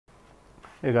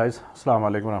Hey guys, Assalamu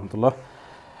alaikum warahmatullah.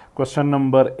 Question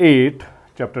number 8,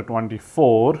 chapter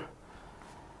 24.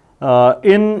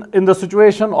 In the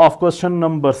situation of question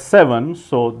number 7,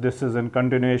 so this is in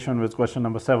continuation with question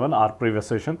number 7, our previous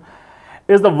session,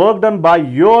 is the work done by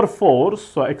your force,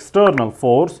 so external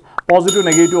force, positive,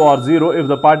 negative or 0 if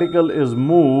the particle is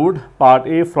moved part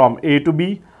A from A to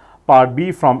B, part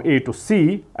B from A to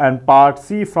C and part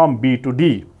C from B to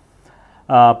D,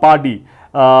 part D.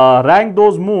 Rank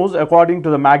those moves according to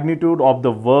the magnitude of the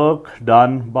work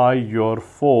done by your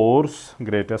force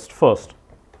greatest first.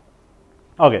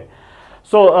 Okay,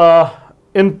 so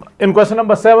in question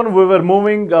number 7 we were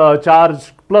moving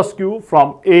charge plus Q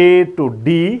from A to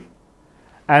D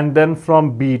and then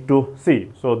from B to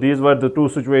C. So these were the two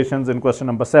situations in question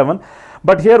number 7,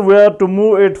 but here we are to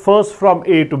move it first from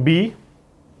A to B,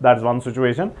 that's one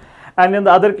situation, and in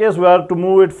the other case we are to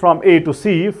move it from A to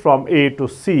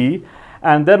C,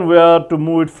 and then we are to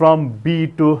move it from B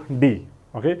to D.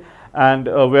 Okay, and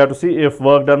we have to see if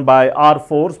work done by our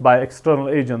force, by external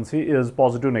agency, is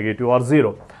positive, negative or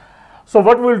 0. So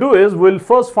what we'll do is we'll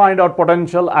first find out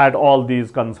potential at all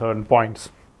these concerned points.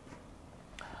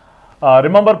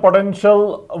 Remember,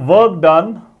 potential work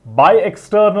done by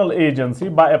external agency,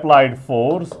 by applied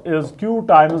force, is Q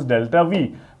times delta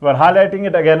V. We are highlighting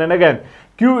it again and again.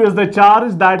 Q is the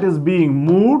charge that is being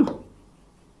moved,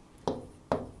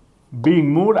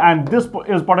 and this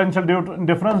is potential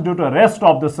difference due to rest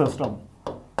of the system.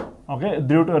 Okay,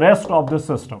 due to rest of the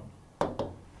system.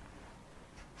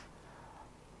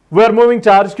 We are moving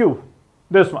charge Q,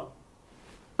 this one.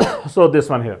 So this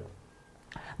one here.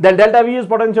 Then delta V is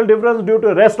potential difference due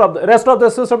to rest of the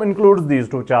system, includes these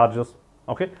two charges.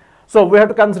 Okay, so we have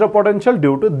to consider potential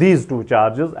due to these two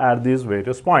charges at these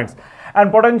various points.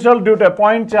 And potential due to a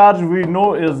point charge we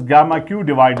know is gamma Q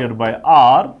divided by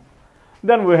R.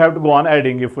 Then we have to go on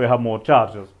adding if we have more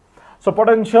charges. So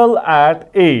potential at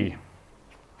A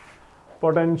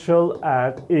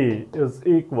is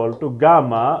equal to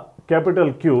gamma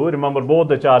capital Q. Remember, both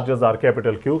the charges are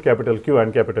capital Q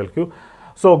and capital Q.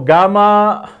 So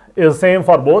gamma is same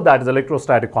for both, that is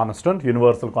electrostatic constant,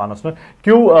 universal constant.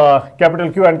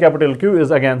 Capital Q and capital Q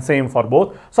is again same for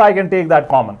both. So I can take that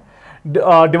common.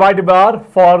 Divided by R,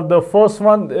 for the first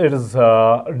one it is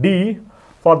D.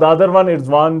 For the other one, it's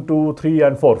 1, 2, 3,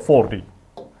 and 4, 4D.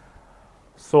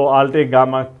 So I'll take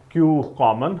gamma Q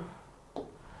common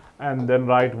and then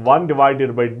write 1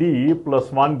 divided by D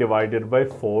plus 1 divided by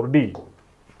 4D.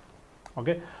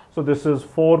 Okay, so this is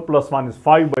 4 plus 1 is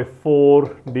 5 by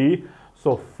 4D.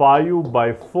 So 5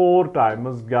 by 4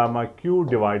 times gamma Q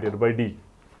divided by D.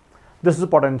 This is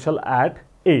potential at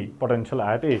A.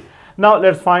 Now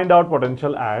let's find out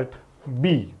potential at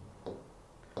B.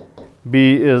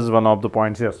 B is one of the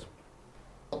points, yes.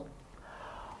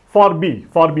 For B,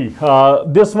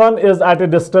 this one is at a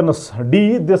distance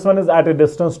D, this one is at a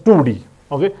distance 2D,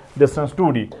 okay, distance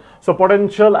 2D. So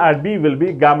potential at B will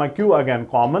be gamma Q again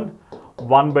common,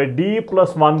 1 by D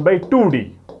plus 1 by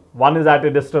 2D. One is at a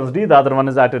distance D, the other one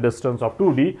is at a distance of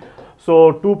 2D.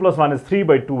 So 2 plus 1 is 3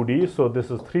 by 2D, so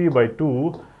this is 3 by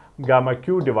 2 gamma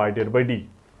Q divided by D.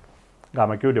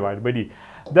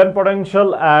 Then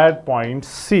potential at point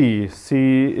C.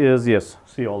 C is, yes,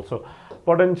 C also.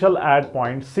 Potential at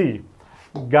point C.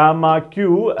 Gamma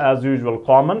Q as usual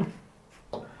common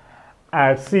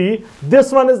at C.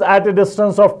 This one is at a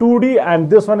distance of 2D and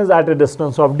this one is at a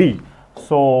distance of D.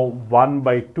 So 1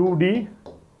 by 2D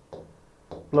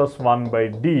plus 1 by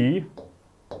D,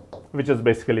 which is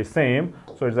basically same.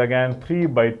 So it's again 3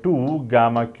 by 2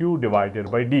 gamma Q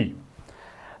divided by D.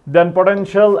 Then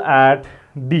potential at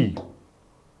D.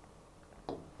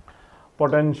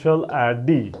 Potential at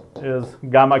D is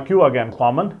gamma Q again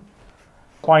common,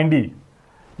 point D.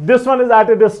 This one is at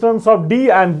a distance of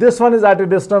D and this one is at a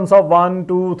distance of 1,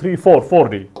 2, 3, 4,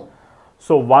 4D.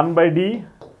 So 1 by D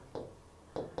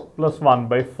plus 1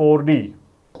 by 4D,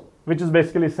 which is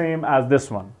basically same as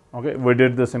this one. Okay, we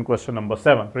did this in question number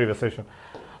 7, previous session.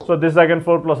 So this again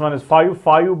 4 plus 1 is 5,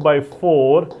 5 by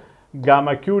 4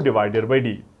 gamma Q divided by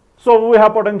D. So we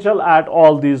have potential at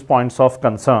all these points of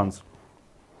concerns.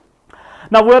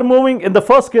 Now we are moving, in the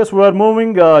first case we are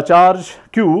moving charge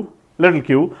Q, little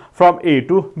q, from A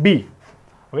to B.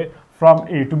 Okay, from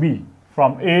A to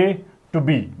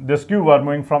B. This Q we are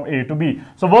moving from A to B.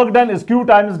 So work done is Q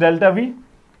times delta V.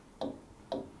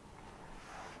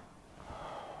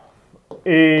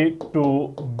 A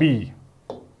to B.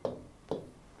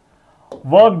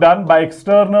 Work done by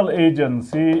external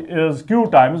agency is Q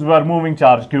times, we are moving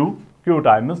charge Q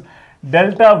times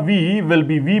delta V will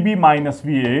be VB minus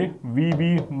VA.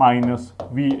 VB minus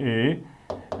VA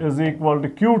is equal to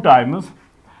Q times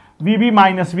VB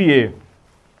minus VA.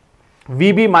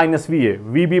 VB minus VA,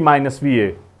 VB minus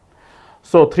VA.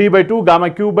 So 3 by 2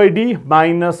 gamma cube by D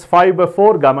minus 5 by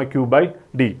 4 gamma cube by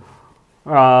D.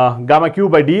 Gamma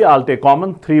cube by D I'll take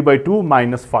common, 3 by 2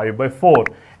 minus 5 by 4.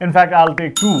 In fact, I'll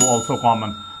take 2 also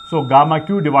common. So gamma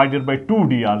q divided by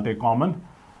 2D I'll take common.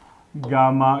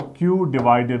 Gamma q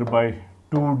divided by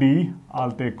 2D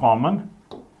I'll take common.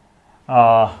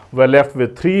 We're left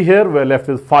with 3 here, we're left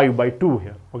with 5 by 2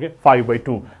 here. Okay, 5 by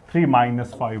 2. 3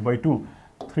 minus 5 by 2.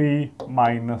 3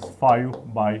 minus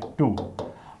 5 by 2.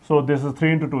 So this is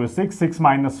 3 into 2 is 6. 6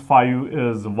 minus 5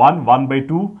 is 1. 1 by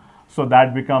 2. So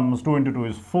that becomes 2 into 2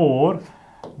 is 4.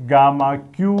 Gamma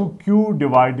q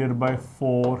divided by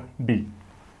 4D.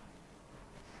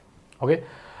 Okay.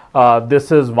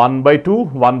 This is 1 by 2.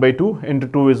 1 by 2 into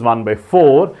 2 is 1 by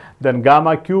 4. Then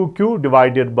gamma q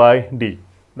divided by D.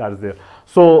 That is there.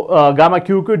 So gamma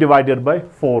q divided by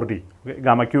 4D. Okay.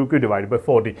 Gamma q divided by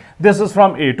 4D. This is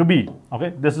from A to B.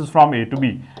 Okay. This is from A to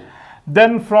B.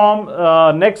 Then from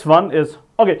next one is,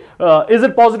 okay, is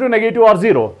it positive, negative or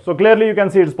 0? So clearly you can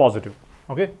see it's positive.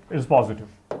 Okay, it's positive.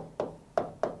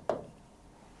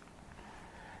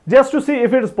 Just to see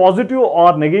if it is positive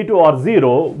or negative or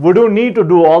 0, we don't need to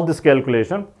do all this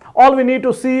calculation. All we need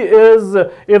to see is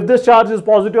if this charge is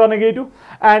positive or negative,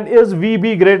 and is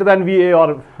VB greater than VA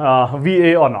or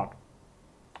not.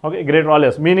 Okay, greater or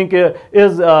less, meaning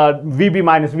is VB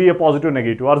minus VA positive,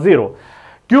 negative or 0.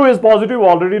 Q is positive,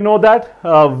 already know that.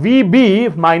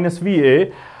 VB minus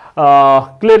VA,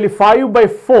 clearly 5 by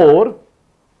 4.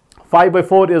 5 by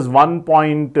 4 is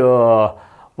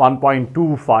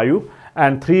 1.25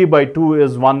 and 3 by 2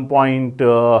 is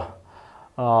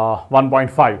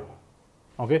 1.5.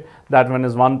 Okay, that one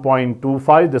is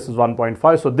 1.25, this is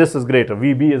 1.5. So this is greater,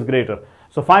 VB is greater.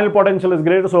 So final potential is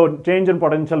greater, so change in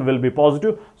potential will be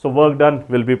positive. So work done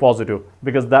will be positive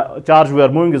because the charge we are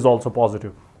moving is also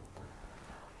positive.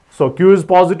 So Q is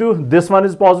positive, this one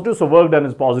is positive, so work done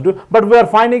is positive. But we are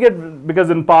finding it because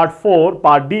in part 4,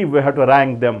 part D, we have to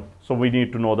rank them. So we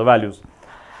need to know the values.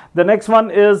 The next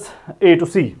one is A to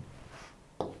C.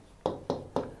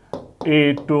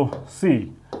 A to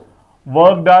C.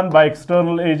 Work done by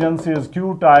external agency is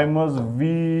Q times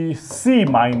VC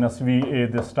minus VA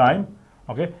this time.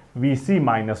 Okay, VC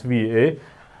minus VA.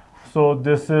 So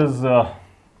this is,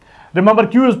 remember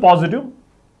Q is positive.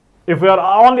 If we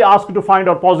are only asked to find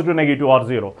out positive, negative or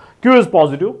 0, Q is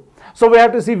positive. So we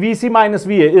have to see VC minus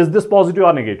VA, is this positive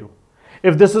or negative?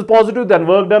 If this is positive, then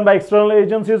work done by external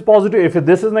agency is positive. If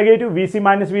this is negative, VC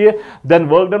minus VA, then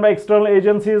work done by external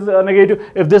agency is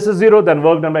negative. If this is 0, then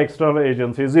work done by external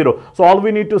agency is 0. So all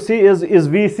we need to see is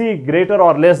VC greater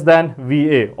or less than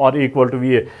VA or equal to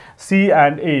VA. C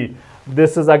and A.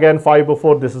 This is again 5 by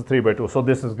 4, this is 3 by 2. So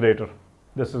this is greater.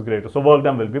 This is greater. So work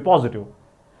done will be positive.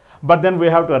 But then we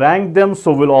have to rank them,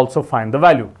 so we'll also find the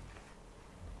value.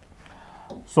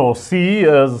 So C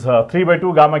is 3 by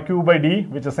 2 gamma q by D,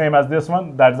 which is same as this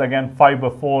one. That's again 5 by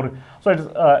 4. So it is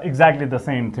exactly the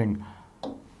same thing.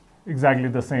 Exactly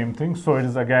the same thing. So it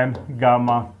is again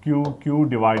gamma q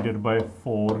divided by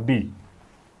 4D.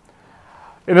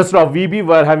 Instead of VB,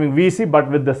 we are having VC, but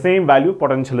with the same value,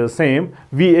 potential is same.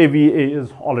 VA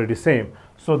is already same.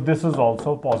 So this is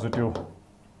also positive.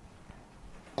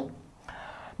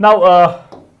 Now,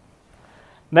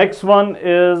 next one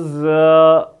is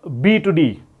B to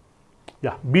D.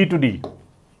 Yeah, B to D.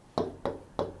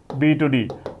 B to D.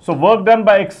 So work done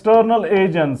by external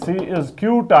agency is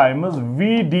Q times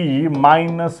VD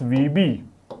minus VB.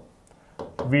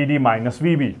 VD minus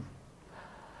VB.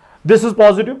 This is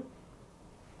positive.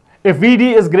 If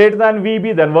VD is greater than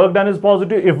VB, then work done is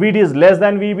positive. If VD is less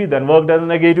than VB, then work done is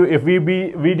negative. If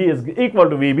VD is equal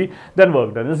to VB, then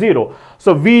work done is 0.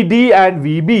 So VD and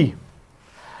VB.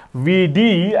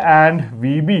 VD and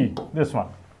VB. This one.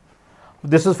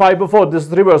 This is 5 by 4. This is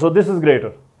 3 by 4. So this is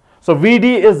greater. So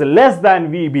VD is less than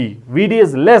VB. VD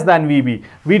is less than VB.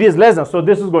 VD is less than. So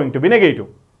this is going to be negative.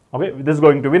 Okay. This is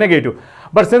going to be negative.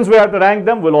 But since we have to rank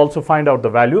them, we'll also find out the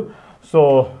value.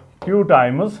 So Q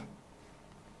times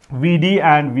VD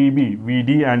and VB,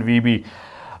 VD and VB.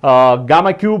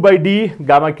 Gamma q by D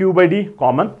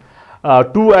common.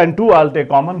 2 and 2 I'll take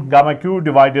common. Gamma q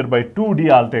divided by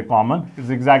 2D I'll take common. It's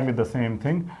exactly the same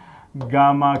thing.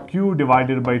 Gamma q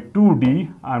divided by 2D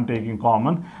I'm taking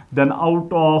common. Then out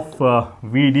of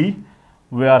VD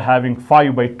we are having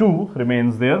 5 by 2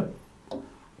 remains there.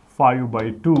 5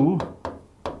 by 2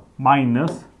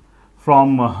 minus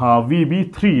from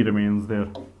VB 3 remains there.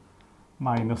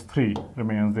 Minus 3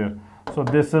 remains there. So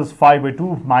this is 5 by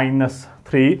 2 minus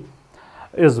 3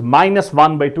 is minus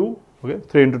 1 by 2. Okay,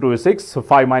 3 into 2 is 6. So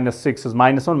 5 minus 6 is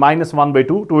minus 1. Minus 1 by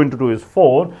 2. 2 into 2 is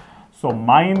 4. So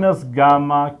minus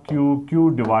gamma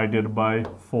QQ divided by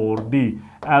 4D.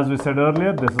 As we said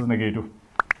earlier, this is negative.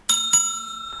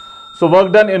 So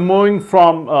work done in moving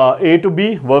from A to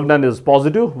B, work done is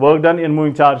positive. Work done in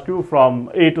moving charge Q from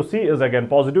A to C is again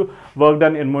positive. Work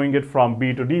done in moving it from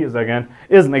B to D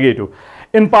is negative.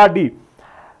 In part D,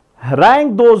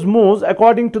 rank those moves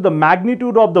according to the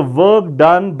magnitude of the work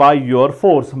done by your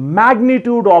force.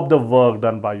 Magnitude of the work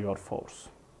done by your force.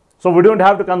 So we don't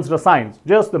have to consider signs,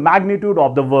 just the magnitude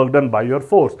of the work done by your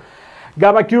force.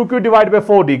 Gamma QQ divided by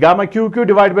 4D, gamma QQ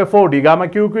divided by 4D, gamma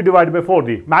QQ divided by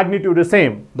 4D. Magnitude is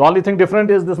same. The only thing different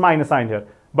is this minus sign here.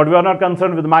 But we are not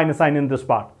concerned with the minus sign in this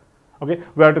part. Okay,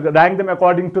 we have to rank them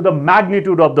according to the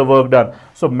magnitude of the work done.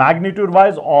 So magnitude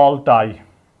wise, all tie.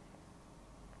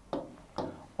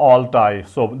 All tie.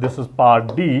 So this is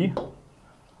part D,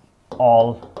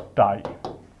 all tie.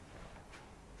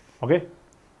 Okay,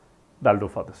 that'll do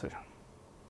for this session.